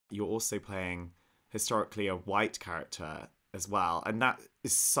you're also playing historically a white character as well. And that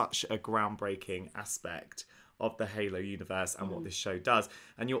is such a groundbreaking aspect of the Halo universe and what this show does.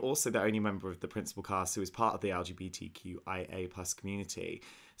 And you're also the only member of the principal cast who is part of the LGBTQIA plus community.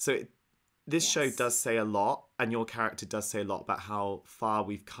 So this show does say a lot, and your character does say a lot about how far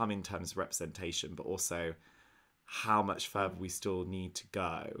we've come in terms of representation, but also how much further we still need to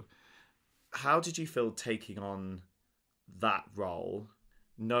go. How did you feel taking on that role,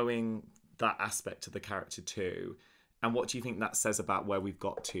 knowing that aspect of the character too? And what do you think that says about where we've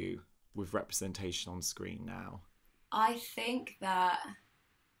got to with representation on screen now? I think that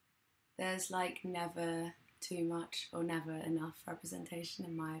there's like never too much or never enough representation,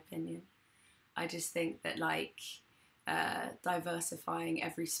 in my opinion. I just think that like diversifying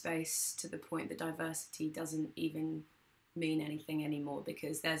every space to the point that diversity doesn't even mean anything anymore,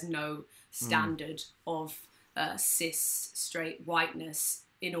 because there's no standard of cis straight whiteness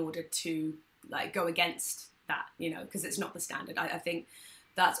in order to like go against that, you know, because it's not the standard. I think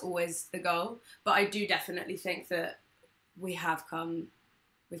that's always the goal, but I do definitely think that we've come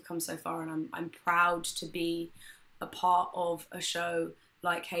so far, and I'm proud to be a part of a show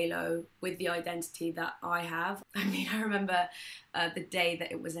like Halo with the identity that I have. I mean, I remember the day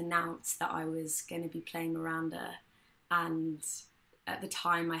that it was announced that I was going to be playing Miranda, and at the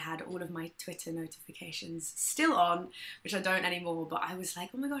time I had all of my Twitter notifications still on, which I don't anymore, but I was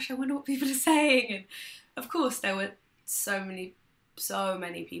like, oh my gosh, I wonder what people are saying. And of course there were so many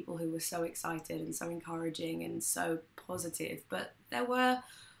people who were so excited and so encouraging and so positive, but there were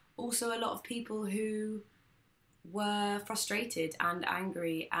also a lot of people who were frustrated and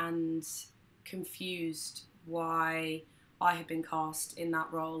angry and confused why I had been cast in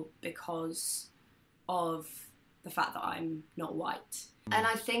that role because of the fact that I'm not white. And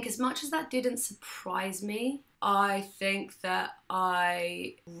I think as much as that didn't surprise me, I think that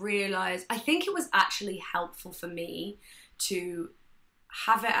I think it was actually helpful for me to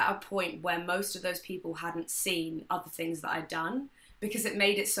have it at a point where most of those people hadn't seen other things that I'd done, because it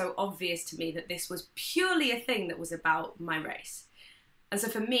made it so obvious to me that this was purely a thing that was about my race. And so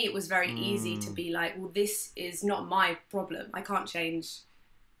for me, it was very easy to be like, well, this is not my problem. I can't change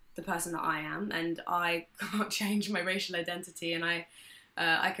the person that I am, and I can't change my racial identity, and I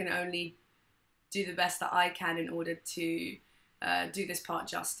can only do the best that I can in order to do this part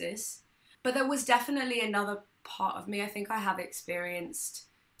justice. But there was definitely another part of me. I think I have experienced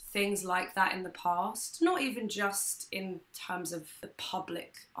things like that in the past, not even just in terms of the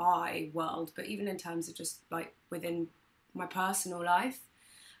public eye world, but even in terms of just like within my personal life.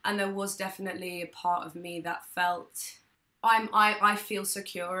 And there was definitely a part of me that felt I feel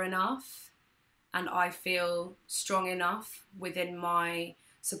secure enough and I feel strong enough within my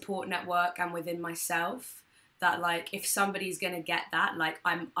support network and within myself that like if somebody's gonna get that, like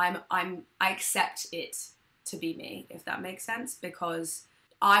I accept it to be me, if that makes sense, because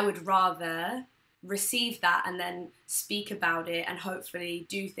I would rather receive that and then speak about it and hopefully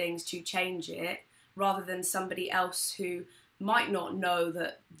do things to change it, rather than somebody else who might not know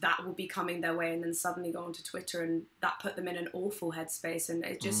that that will be coming their way and then suddenly go onto Twitter and that put them in an awful headspace. And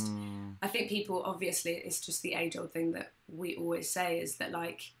it just, I think people, obviously, it's just the age-old thing that we always say, is that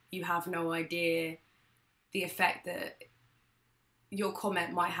like you have no idea the effect that your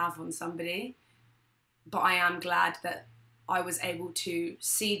comment might have on somebody. But I am glad that I was able to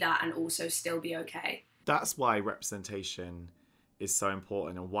see that and also still be okay. That's why representation is so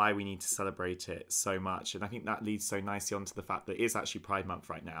important and why we need to celebrate it so much. And I think that leads so nicely onto the fact that it is actually Pride Month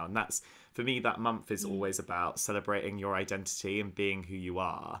right now. And that's, for me, that month is always about celebrating your identity and being who you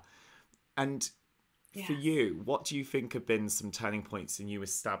are. And for you, what do you think have been some turning points in you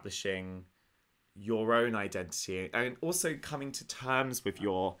establishing your own identity and also coming to terms with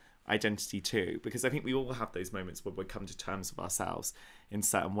your identity too? Because I think we all have those moments where we come to terms with ourselves in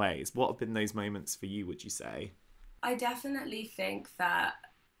certain ways. What have been those moments for you, would you say? I definitely think that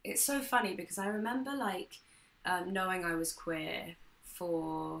it's so funny because I remember like knowing I was queer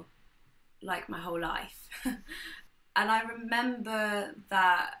for like my whole life. And I remember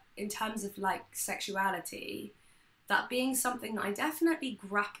that in terms of like sexuality, that being something that I definitely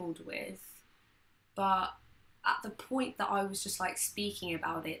grappled with, but at the point that I was just like speaking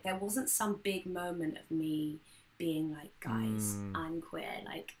about it, there wasn't some big moment of me being like, guys, I'm queer.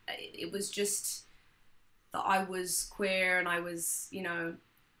 Like it was just that I was queer and I was, you know,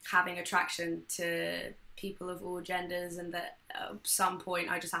 having attraction to people of all genders, and that at some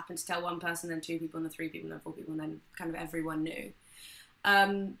point I just happened to tell one person, then two people, and then three people, and then four people, and then kind of everyone knew.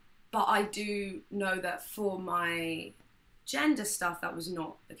 But I do know that for my gender stuff, that was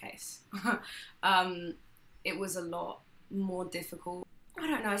not the case. It was a lot more difficult. I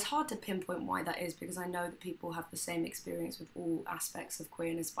don't don't know, it's hard to pinpoint why that is, because I know that people have the same experience with all aspects of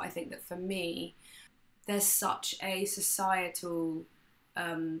queerness, but I think that for me, there's such a society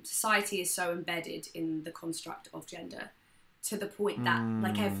is so embedded in the construct of gender, to the point that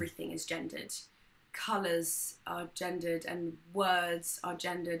like everything is gendered. Colours are gendered, and words are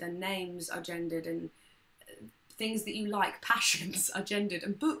gendered, and names are gendered, and things that you like, passions are gendered,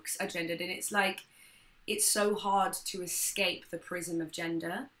 and books are gendered. And it's like, it's so hard to escape the prism of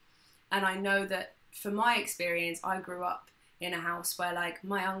gender. And I know that for my experience, I grew up in a house where like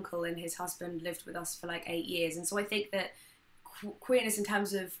my uncle and his husband lived with us for like 8 years. And so I think that queerness in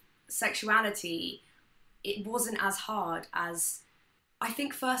terms of sexuality, it wasn't as hard as, I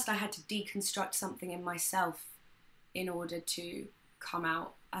think first I had to deconstruct something in myself in order to come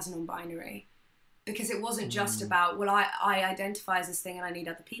out as non-binary. Because it wasn't just about, well, I identify as this thing and I need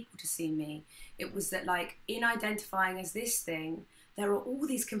other people to see me. It was that like, in identifying as this thing, there are all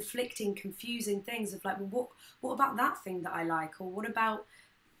these conflicting, confusing things of like, well, what about that thing that I like? Or what about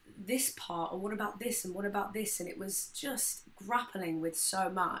this part? Or what about this? And what about this? And it was just grappling with so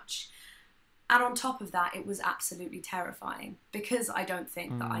much. And on top of that, it was absolutely terrifying, because I don't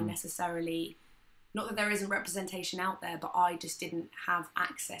think that I necessarily, not that there isn't representation out there, but I just didn't have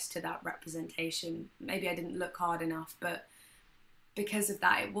access to that representation. Maybe I didn't look hard enough, but because of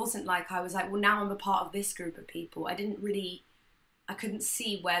that, it wasn't like I was like, well, now I'm a part of this group of people. I couldn't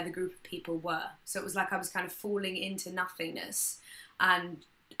see where the group of people were. So it was like I was kind of falling into nothingness and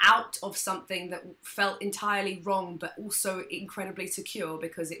out of something that felt entirely wrong, but also incredibly secure,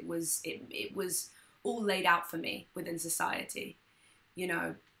 because it was all laid out for me within society, you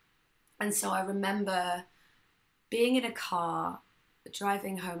know. And so I remember being in a car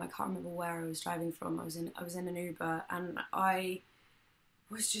driving home. I can't remember where I was driving from. I was in an Uber, and I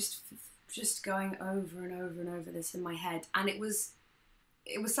was just going over and over and over this in my head, and it was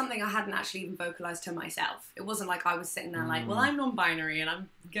something I hadn't actually even vocalized to myself. It wasn't like I was sitting there like, well, I'm non-binary and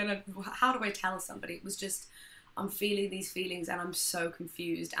how do I tell somebody? It was just, I'm feeling these feelings and I'm so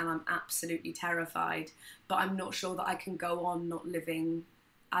confused and I'm absolutely terrified, but I'm not sure that I can go on not living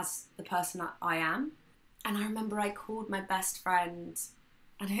as the person that I am. And I remember I called my best friend,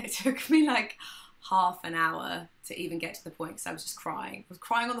 and it took me like half an hour to even get to the point, because I was just crying. I was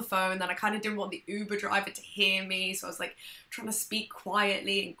crying on the phone, then I kind of didn't want the Uber driver to hear me, so I was like trying to speak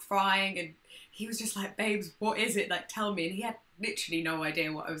quietly and crying, and he was just like, babes, what is it? Like, tell me. And he had literally no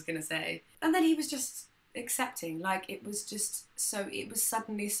idea what I was going to say. And then he was just accepting. Like, it was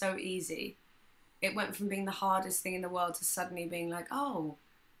suddenly so easy. It went from being the hardest thing in the world to suddenly being like, oh,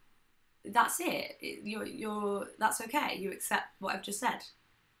 that's it. That's okay. You accept what I've just said.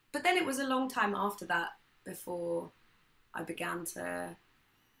 But then it was a long time after that before I began to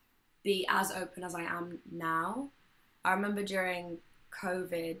be as open as I am now. I remember during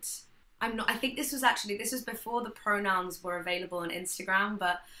COVID, I think this was before the pronouns were available on Instagram,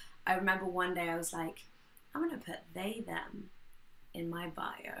 but I remember one day I was like, I'm going to put they, them in my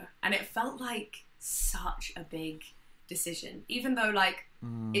bio. And it felt like such a big decision, even though like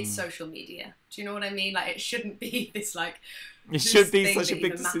it's social media. Do you know what I mean? Like, it shouldn't be this like, it should be such a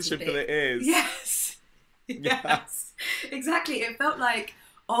big decision, but it is. Yes. Yes. Exactly. It felt like,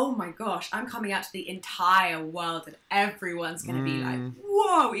 oh my gosh, I'm coming out to the entire world and everyone's going to be like,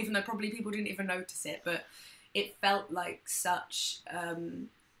 whoa, even though probably people didn't even notice it. But it felt like such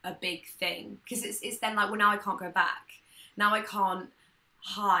a big thing, because it's then like, well, now I can't go back. Now I can't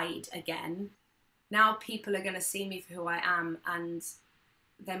hide again. Now people are going to see me for who I am, and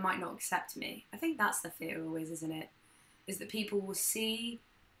they might not accept me. I think that's the fear always, isn't it? Is that people will see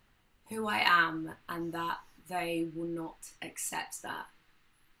who I am and that they will not accept that.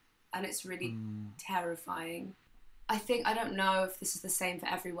 And it's really terrifying. I don't know if this is the same for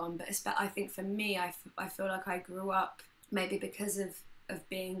everyone, but I think for me, I feel like I grew up, maybe because of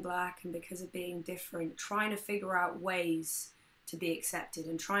being black and because of being different, trying to figure out ways to be accepted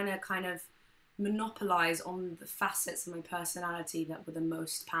and trying to kind of monopolize on the facets of my personality that were the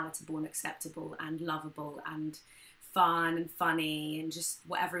most palatable and acceptable and lovable and fun and funny and just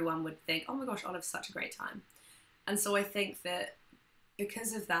what everyone would think, oh my gosh, Olive's such a great time. And so I think that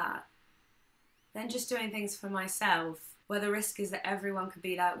because of that, then just doing things for myself, where the risk is that everyone could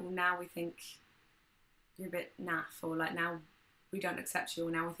be like, well, now we think you're a bit naff, or like, now we don't accept you,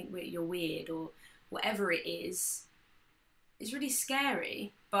 or now we think you're weird, or whatever it is really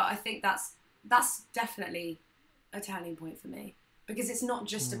scary. But I think that's definitely a turning point for me, because it's not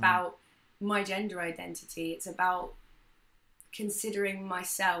just about my gender identity, it's about considering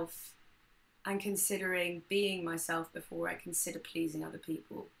myself and considering being myself before I consider pleasing other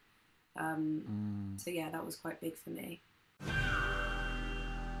people. So yeah, that was quite big for me.